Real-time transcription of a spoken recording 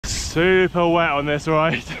super wet on this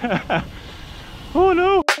ride. Oh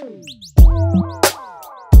no!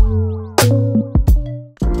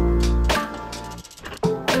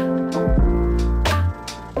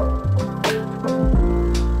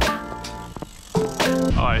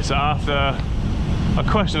 Alright, so after a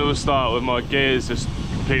questionable start with my gears just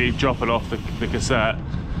completely dropping off the cassette,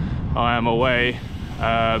 I am away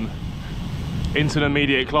into an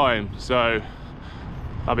immediate climb, so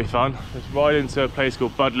that'll be fun. Let's ride into a place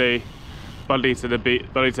called Budley to the beach,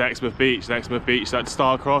 Budley to Exmouth Beach, and Exmouth Beach, that's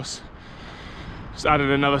Starcross. Just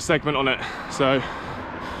added another segment on it, so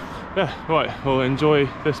yeah, right, we'll enjoy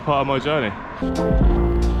this part of my journey.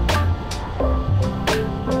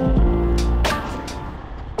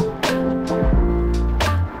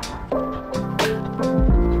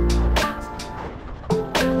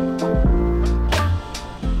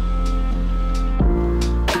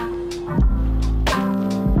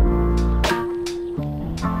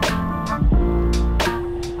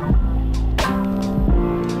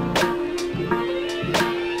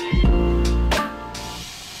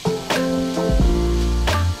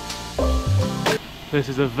 This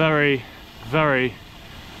is a very, very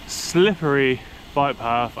slippery bike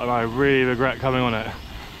path and I really regret coming on it.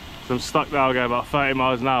 So I'm stuck now going about 30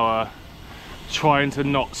 miles an hour trying to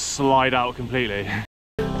not slide out completely.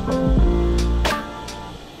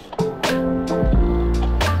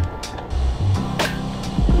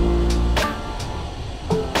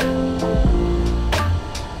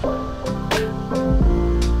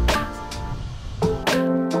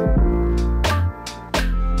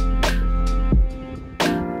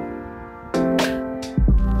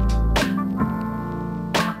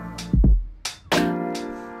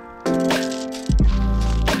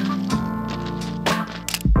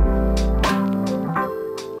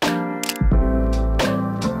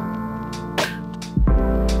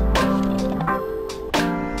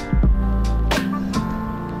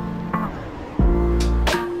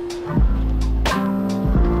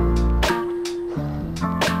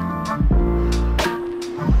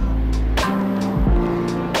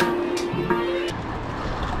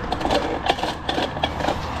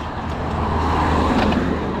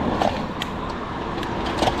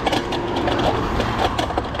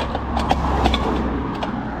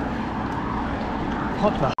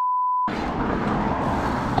 What the?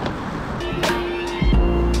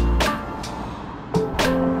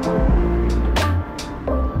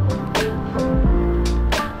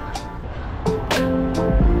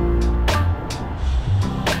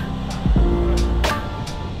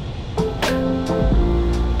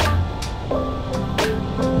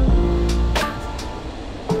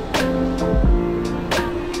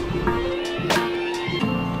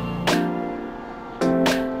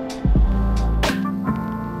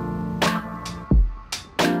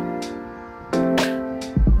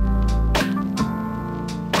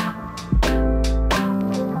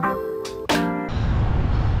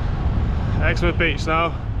 Exmouth Beach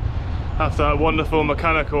now, after that wonderful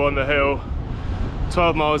mechanical on the hill.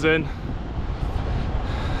 12 miles in,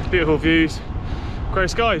 beautiful views, grey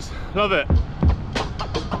skies, love it.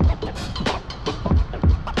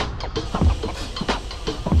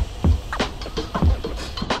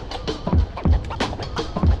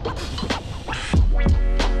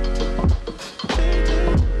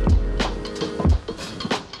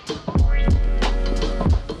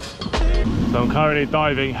 So I'm currently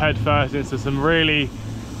diving headfirst into some really,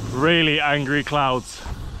 really angry clouds.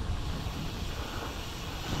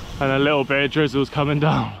 And a little bit of drizzle's coming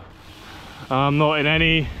down. I'm not in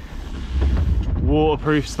any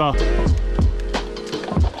waterproof stuff.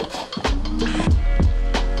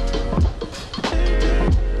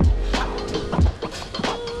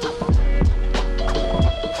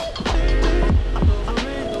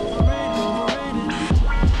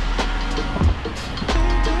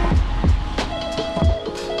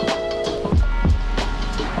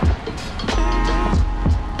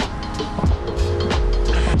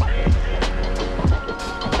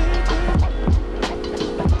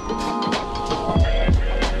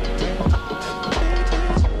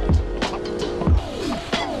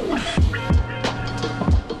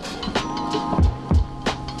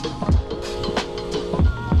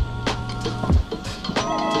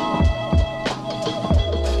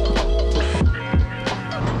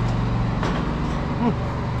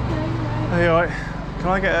 Hey, alright, can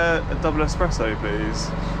I get a double espresso please?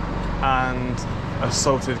 And a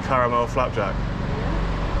salted caramel flapjack.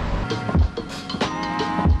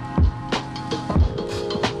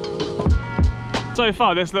 So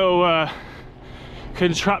far, this little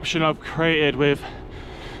contraption I've created with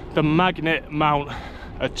the magnet mount,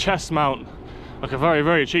 a chest mount, like a very,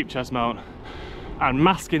 very cheap chest mount, and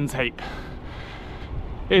masking tape.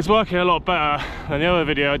 It's working a lot better than the other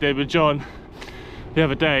video I did with John the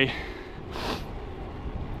other day,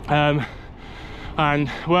 and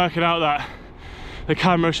working out that the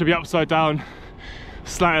camera should be upside down,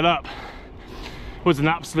 slanted up, was an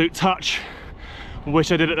absolute touch.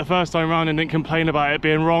 Wish I did it the first time round and didn't complain about it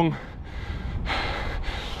being wrong.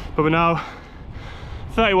 But we're now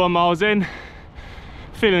 31 miles in,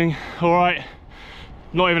 feeling all right.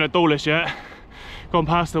 Not even at Dawlish yet. Gone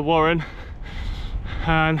past the Warren,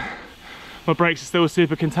 and my brakes are still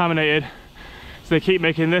super contaminated, so they keep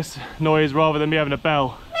making this noise rather than me having a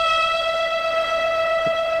bell.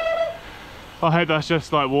 I hope that's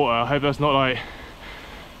just like water. I hope that's not like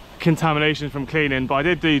contamination from cleaning, but I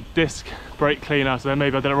did do disc brake cleaner, so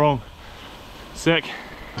maybe I did it wrong. Sick.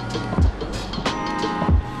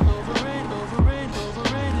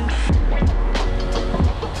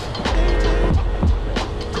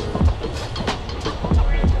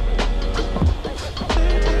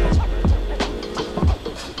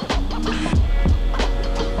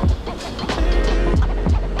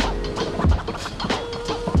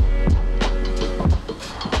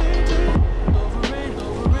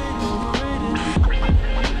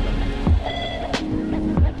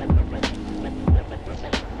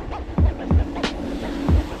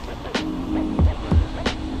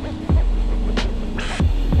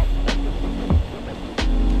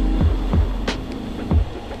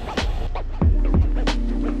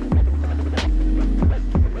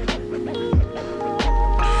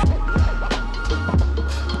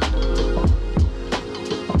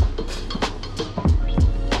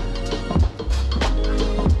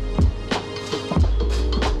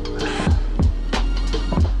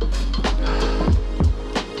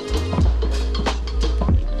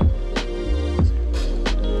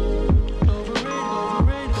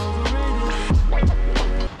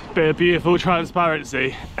 Bit of beautiful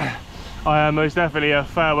transparency. I am most definitely a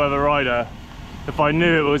fair weather rider. If I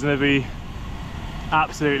knew it was going to be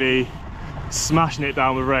absolutely smashing it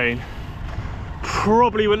down with rain,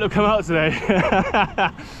 probably wouldn't have come out today.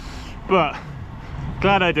 But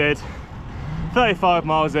glad I did. 35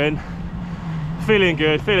 miles in, feeling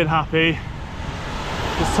good, feeling happy.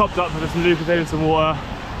 Just topped up with some lubricating and some water,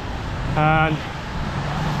 and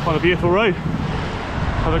on a beautiful road.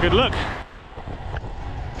 Have a good look.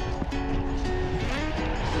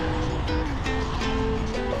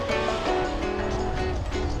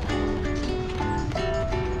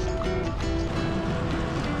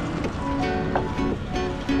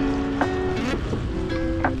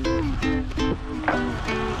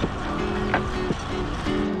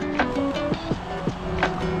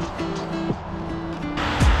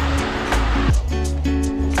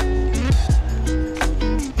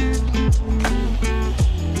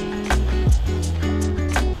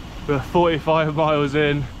 We're 45 miles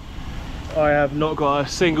in. I have not got a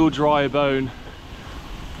single dry bone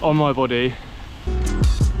on my body.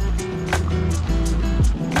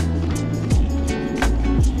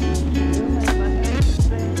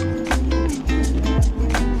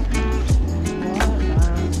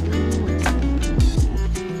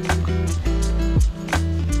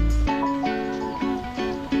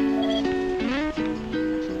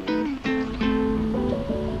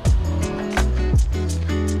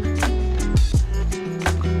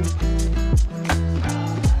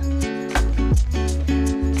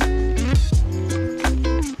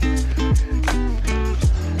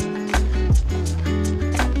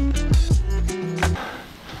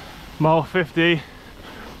 Mile 50,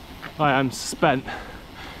 I am spent.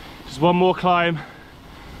 Just one more climb,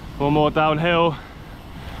 one more downhill,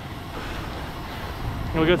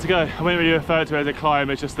 and we're good to go. I wouldn't really refer to it as a climb,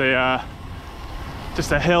 it's just a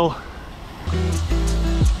hill.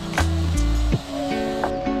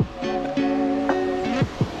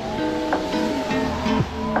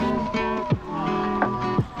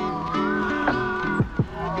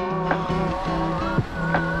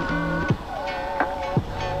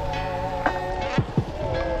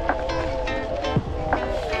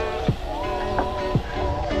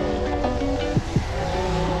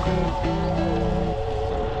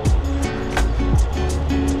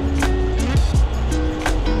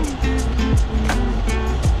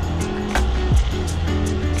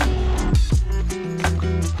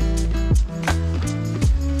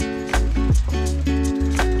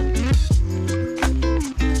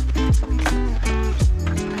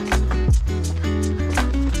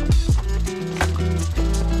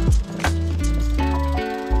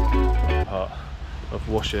 Of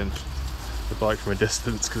washing the bike from a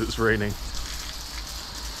distance because it's raining.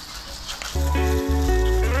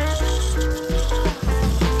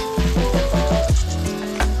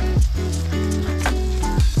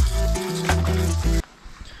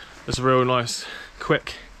 Just a real nice,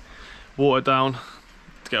 quick water down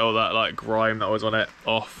to get all that like grime that was on it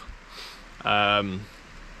off.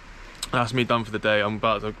 That's me done for the day. I'm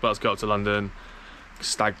about to go up to London,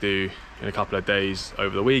 stag do in a couple of days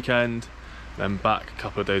over the weekend, then back a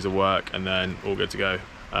couple of days of work, and then all good to go.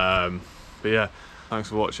 But yeah, thanks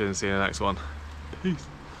for watching, see you in the next one. Peace.